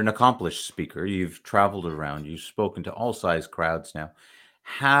you're an accomplished speaker. You've traveled around. You've spoken to all size crowds now.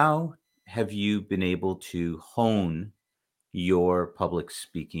 How have you been able to hone your public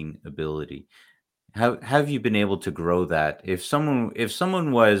speaking ability? How have you been able to grow that? If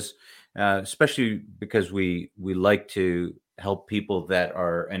someone was, especially because we like to help people that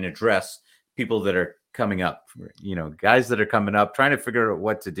are and address people that are coming up, guys that are coming up, trying to figure out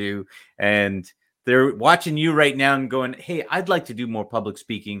what to do, and they're watching you right now and going, "Hey, I'd like to do more public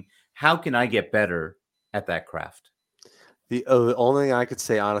speaking. How can I get better at that craft?" The only thing I could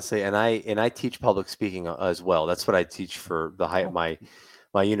say honestly, and I teach public speaking as well. That's what I teach for the high Oh.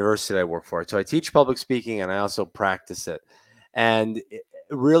 my university I work for. So I teach public speaking and I also practice it. And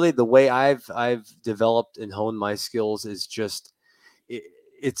really, the way I've developed and honed my skills is just it,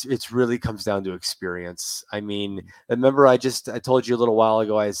 it's really comes down to experience. I mean, remember I told you a little while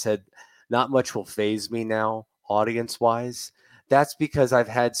ago. I said not much will phase me now, audience wise. That's because I've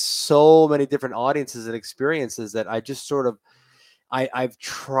had so many different audiences and experiences that I just sort of I've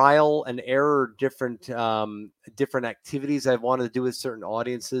trial and error different activities I've wanted to do with certain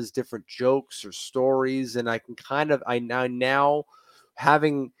audiences, different jokes or stories, and I can kind of I now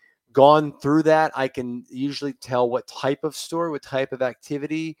having gone through that, I can usually tell what type of story, what type of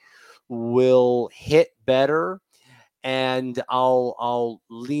activity will hit better, and I'll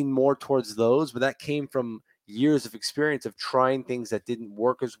lean more towards those. But that came from years of experience of trying things that didn't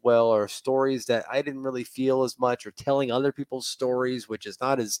work as well, or stories that I didn't really feel as much, or telling other people's stories, which is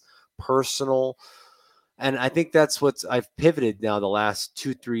not as personal. And I think that's what's I've pivoted now the last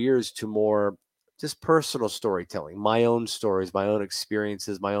 2 3 years to more just personal storytelling, my own stories, my own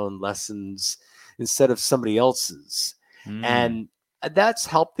experiences, my own lessons instead of somebody else's. Mm, And that's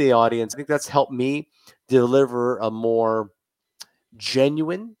helped the audience. I think that's helped me deliver a more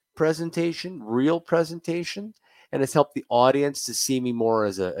genuine presentation, real presentation. And it's helped the audience to see me more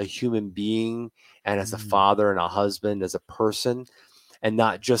as a human being and as a mm, father and a husband, as a person, and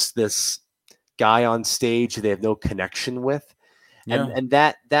not just this guy on stage who they have no connection with. And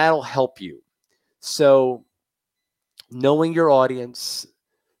yeah, that'll help you. So knowing your audience,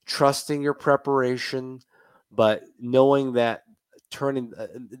 trusting your preparation, but knowing that turning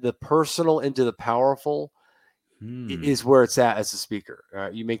the personal into the powerful mm, is where it's at as a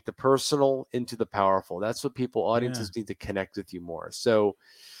speaker. You make the personal into the powerful. That's what yeah, audiences need to connect with you more. So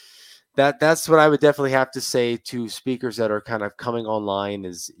that's what I would definitely have to say to speakers that are kind of coming online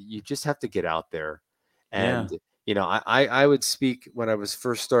is you just have to get out there. yeah, And, I would speak when I was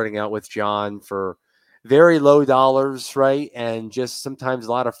first starting out with John for very low dollars, right? And just sometimes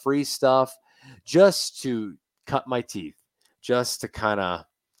a lot of free stuff just to cut my teeth, just to kind of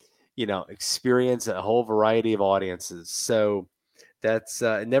experience a whole variety of audiences. So that's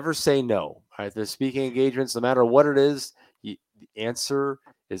never say no. Right? The speaking engagements, no matter what it is, the answer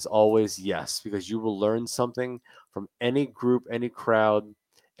is always yes, because you will learn something from any group, any crowd,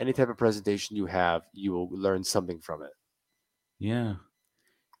 any type of presentation you have. You will learn something from it. yeah.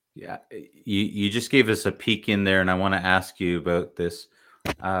 Yeah, you just gave us a peek in there, and I want to ask you about this.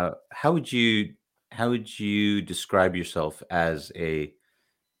 How would you describe yourself as a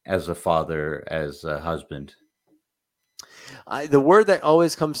father, as a husband? The word that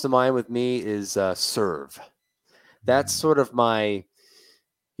always comes to mind with me is serve. That's Mm, sort of my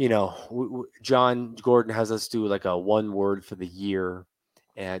John Gordon has us do like a one word for the year,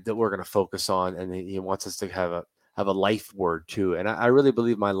 and that we're going to focus on, and he wants us to have a life word too. And I really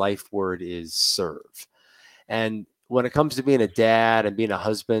believe my life word is serve. And when it comes to being a dad and being a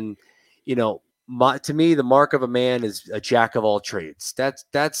husband, to me, the mark of a man is a jack of all trades.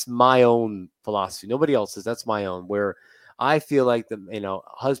 That's my own philosophy. Nobody else's. That's my own. Where I feel like the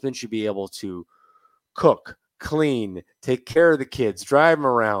husband should be able to cook, clean, take care of the kids, drive them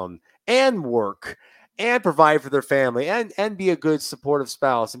around, and work and provide for their family and be a good supportive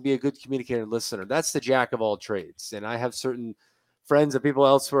spouse and be a good communicator and listener. That's the jack of all trades. And I have certain friends and people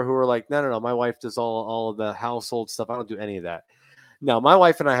elsewhere who are like, no, my wife does all of the household stuff. I don't do any of that. No, my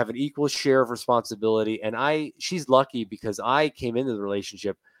wife and I have an equal share of responsibility, and she's lucky because I came into the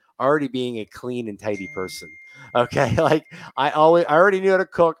relationship already being a clean and tidy person. Okay, like I already knew how to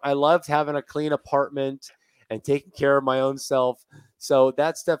cook. I loved having a clean apartment and taking care of my own self. So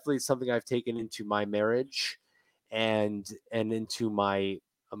that's definitely something I've taken into my marriage and into my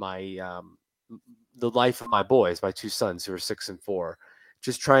the life of my boys, my two sons who are 6 and 4.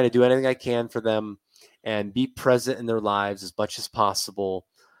 Just trying to do anything I can for them and be present in their lives as much as possible.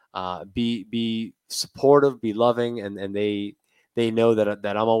 be supportive, be loving, and they know that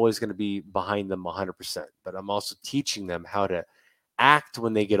I'm always going to be behind them 100%. But I'm also teaching them how to act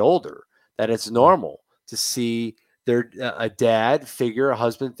when they get older. That it's normal to see their a dad figure, a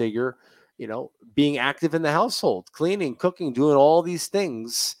husband figure, being active in the household, cleaning, cooking, doing all these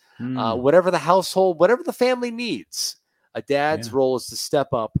things, Mm. whatever the household, whatever the family needs. A dad's Yeah. role is to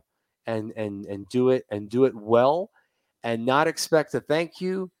step up and do it well, and not expect a thank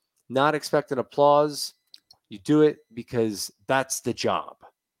you, not expect an applause. You do it because that's the job,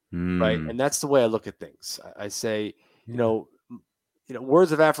 right? Mm. And that's the way I look at things. I say, you Yeah. know,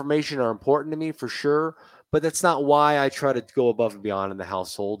 words of affirmation are important to me for sure, but that's not why I try to go above and beyond in the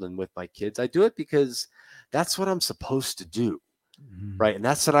household and with my kids. I do it because that's what I'm supposed to do, Mm. right? And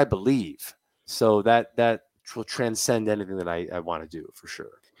that's what I believe. So that will transcend anything that I want to do for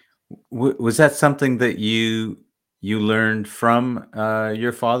sure. Was that something that you learned from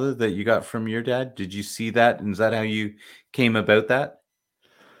your father, that you got from your dad? Did you see that, and is that how you came about that?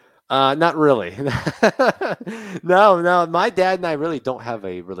 Not really. No. My dad and I really don't have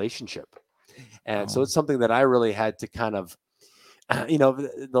a relationship, and so Oh. it's something that I really had to kind of,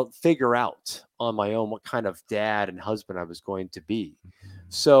 figure out on my own what kind of dad and husband I was going to be.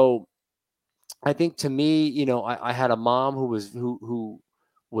 So I think to me, I had a mom who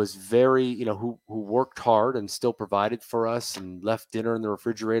was very, who worked hard and still provided for us and left dinner in the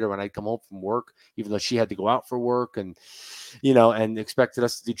refrigerator when I'd come home from work, even though she had to go out for work, and expected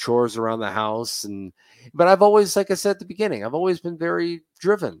us to do chores around the house. But I've always, like I said at the beginning, I've always been very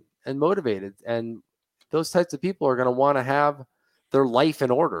driven and motivated. And those types of people are going to want to have their life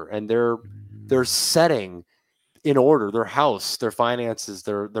in order and their Mm. setting in order, their house, their finances,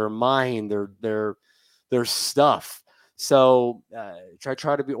 their mind, their stuff. So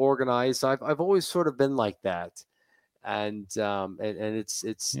try to be organized. So I've always sort of been like that, and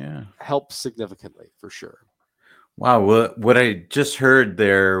it's Yeah. helped significantly for sure. Wow. What I just heard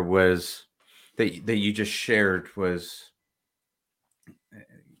there was that you just shared was,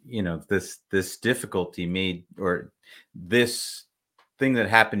 this difficulty made, or this thing that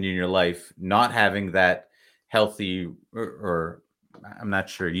happened in your life, not having that healthy, or I'm not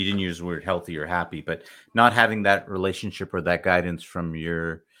sure, you didn't use the word healthy or happy, but not having that relationship or that guidance from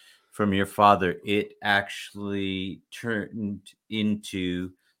your father, it actually turned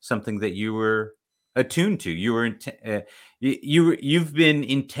into something that you were attuned to. You were you've been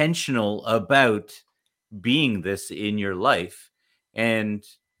intentional about being this in your life. And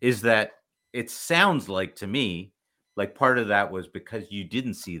is that, it sounds like to me like part of that was because you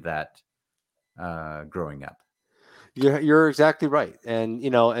didn't see that growing up. You're exactly right, and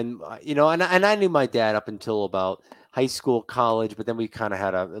I knew my dad up until about high school, college, but then we kind of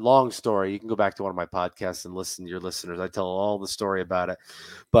had a long story. You can go back to one of my podcasts and listen to your listeners. I tell all the story about it,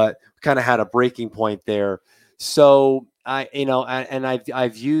 but kind of had a breaking point there. So and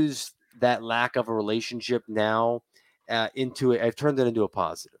I've used that lack of a relationship now into it. I've turned it into a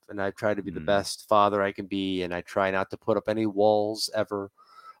positive, and I've tried to be the Mm. best father I can be, and I try not to put up any walls ever.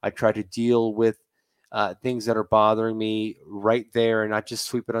 I try to deal with things that are bothering me right there and not just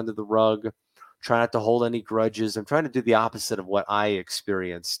sweep it under the rug. Try not to hold any grudges. I'm trying to do the opposite of what I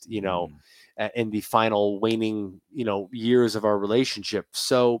experienced, Mm. in the final waning, years of our relationship.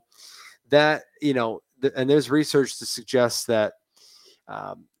 So that, and there's research to suggest that,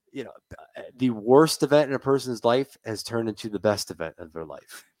 um, the worst event in a person's life has turned into the best event of their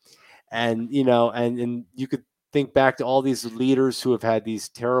life. And and you could think back to all these leaders who have had these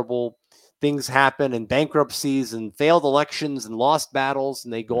terrible things happen, and bankruptcies and failed elections and lost battles,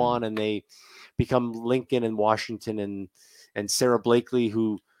 and they go Mm. on and they become Lincoln and Washington, and Sarah Blakely,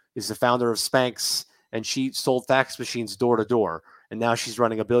 who is the founder of Spanx, and she sold fax machines door to door, and now she's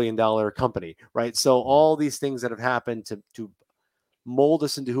running $1 billion company, right? So Yeah. all these things that have happened to mold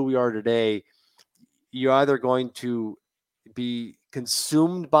us into who we are today, you're either going to be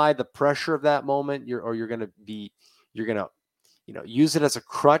consumed by the pressure of that moment, or you're going to use it as a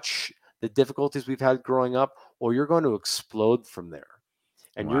crutch, the difficulties we've had growing up, or you're going to explode from there,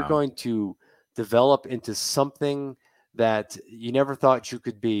 and you're Wow. going to develop into something that you never thought you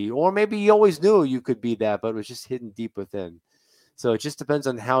could be, or maybe you always knew you could be that, but it was just hidden deep within. So it just depends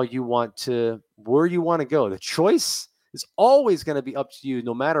on where you want to go. The choice is always going to be up to you,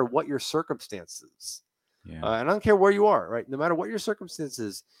 no matter what your circumstances. Yeah. And I don't care where you are, right? No matter what your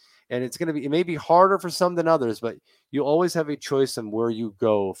circumstances, and it may be harder for some than others, but you always have a choice on where you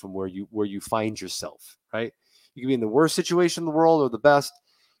go from where you find yourself, right? You can be in the worst situation in the world or the best.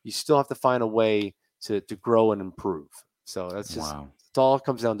 You still have to find a way to grow and improve. So that's just Wow. it all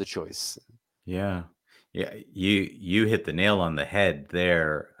comes down to choice. Yeah. Yeah, you hit the nail on the head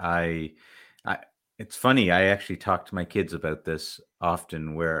there. I it's funny, I actually talk to my kids about this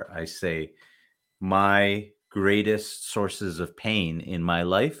often where I say my greatest sources of pain in my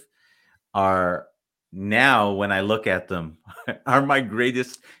life are now when I look at them are my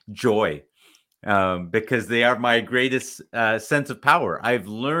greatest joy, because they are my greatest sense of power. I've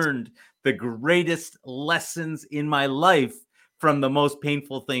learned the greatest lessons in my life from the most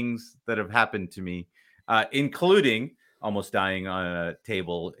painful things that have happened to me, including almost dying on a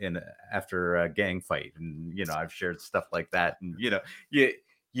table after a gang fight. And I've shared stuff like that. And you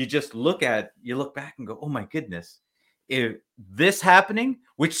just you look back and go, oh my goodness, if this happening,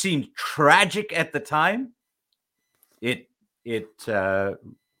 which seemed tragic at the time, it it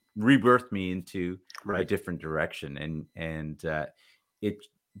rebirthed me into a Right. different direction, and it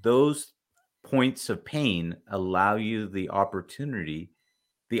those points of pain allow you the opportunity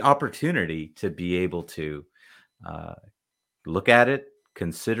to be able to uh, look at it,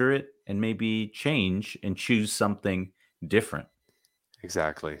 consider it, and maybe change and choose something different.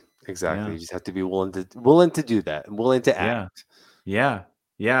 Exactly. Exactly. Yeah, You just have to be willing to do that and willing to yeah, act. yeah,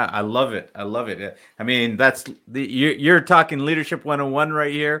 yeah. I love it. I love it. I mean, you're talking leadership 101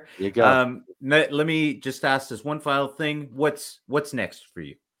 right here. There you go. Let me just ask this one final thing. What's next for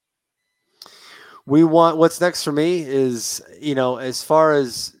you? What's next for me is, as far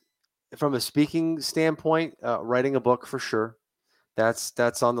as from a speaking standpoint, writing a book for sure.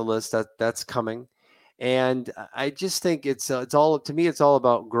 That's on the list. That's coming. And I just think it's all, to me, it's all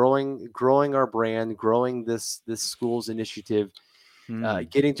about growing our brand, growing this school's initiative, Hmm.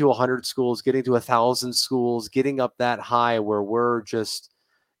 getting to 100 schools, getting to 1,000 schools, getting up that high where we're just,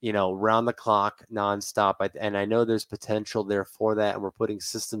 round the clock, nonstop. And I know there's potential there for that, and we're putting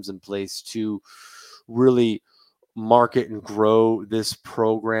systems in place to really market and grow this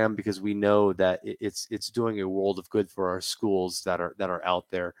program, because we know that it's doing a world of good for our schools that are out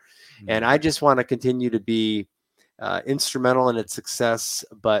there. And I Hmm. just want to continue to be instrumental in its success,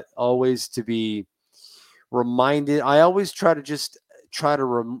 but always to be reminded. I always try to just try to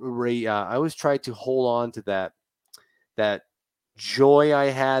I always try to hold on to that joy I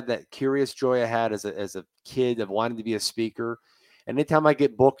had, that curious joy I had as a kid of wanting to be a speaker. And anytime I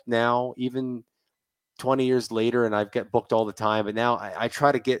get booked now, even 20 years later, and I've get booked all the time, but now I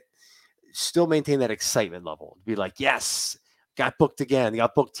try to still maintain that excitement level, be like, yes, got booked again,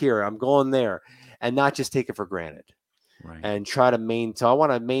 got booked here, I'm going there, and not just take it for granted, Right. and try to maintain. So I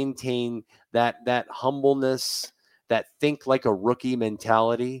want to maintain that humbleness, that think like a rookie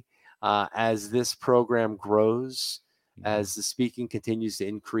mentality, as this program grows, Yeah. as the speaking continues to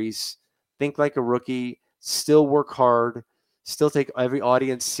increase. Think like a rookie, still work hard, still take every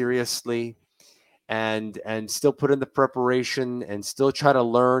audience seriously, and still put in the preparation, and still try to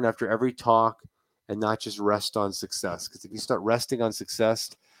learn after every talk, and not just rest on success. Because if you start resting on success,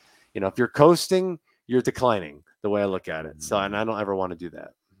 if you're coasting, you're declining, the way I look at it. So, and Mm. I don't ever want to do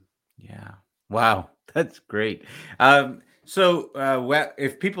that. Yeah. Wow, that's great. So,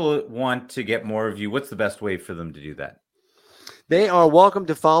 if people want to get more of you, what's the best way for them to do that? They are welcome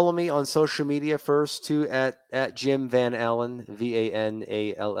to follow me on social media first, too, at Jim Van Allen,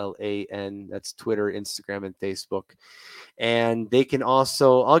 VANALLAN. That's Twitter, Instagram, and Facebook. And they can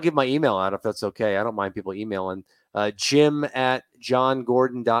also, I'll give my email out if that's okay. I don't mind people emailing. Jim at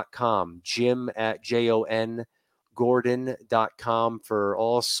johngordon.com. Jim at JON Gordon.com for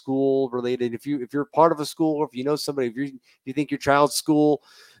all school related. If you're part of a school, or if you know somebody, if you think your child's school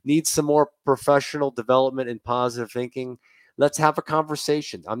needs some more professional development and positive thinking, let's have a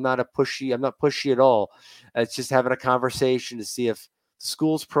conversation. I'm not pushy at all. It's just having a conversation to see if the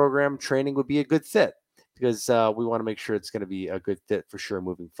school's program training would be a good fit, because we want to make sure it's going to be a good fit for sure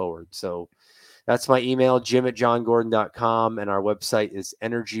moving forward. So that's my email, Jim at johngordon.com. And our website is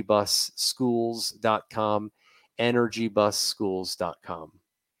energybusschools.com, energybusschools.com.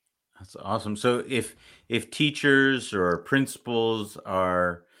 That's awesome. So, if teachers or principals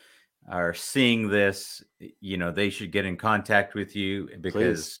are seeing this, they should get in contact with you Please.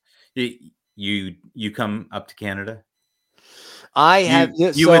 because y- you come up to Canada. I have,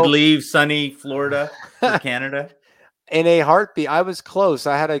 You would so leave sunny Florida for Canada. in a heartbeat, I was close.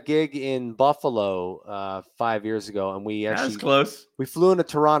 I had a gig in Buffalo 5 years ago, and That's close. we flew into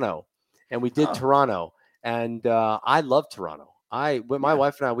Toronto, and we did Oh, Toronto, and I love Toronto. With my yeah,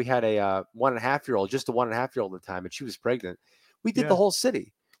 wife and I, we had a 1.5-year-old, just a 1.5-year-old at the time, and she was pregnant. We did the yeah, whole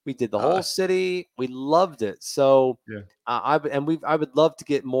city. We did the whole uh, city. We loved it. So yeah. I would love to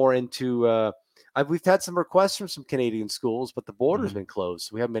get more into we've had some requests from some Canadian schools, but the border's Mhm. been closed.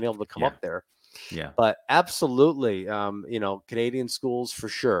 So we haven't been able to come Yeah. up there. Yeah. But absolutely, Canadian schools for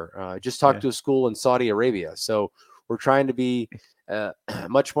sure. Just talked Yeah. to a school in Saudi Arabia. So we're trying to be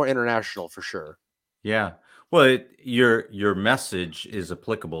much more international for sure. Yeah. Well, your message is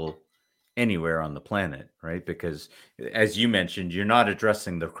applicable anywhere on the planet, right? Because as you mentioned, you're not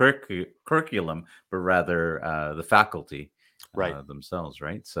addressing the curriculum, but rather the faculty Right. themselves,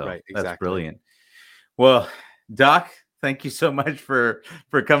 right? So Right. that's Exactly. brilliant. Well, Doc, thank you so much for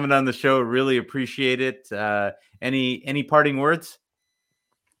coming on the show. Really appreciate it. Any parting words?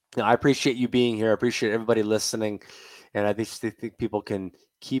 No, I appreciate you being here. I appreciate everybody listening. And I think people can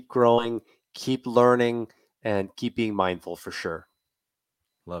keep growing, keep learning, and keep being mindful for sure.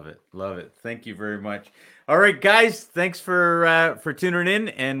 Love it. Love it. Thank you very much. All right, guys. Thanks for tuning in,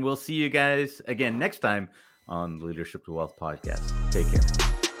 and we'll see you guys again next time on the Leadership to Wealth podcast. Take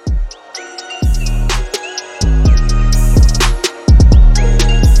care.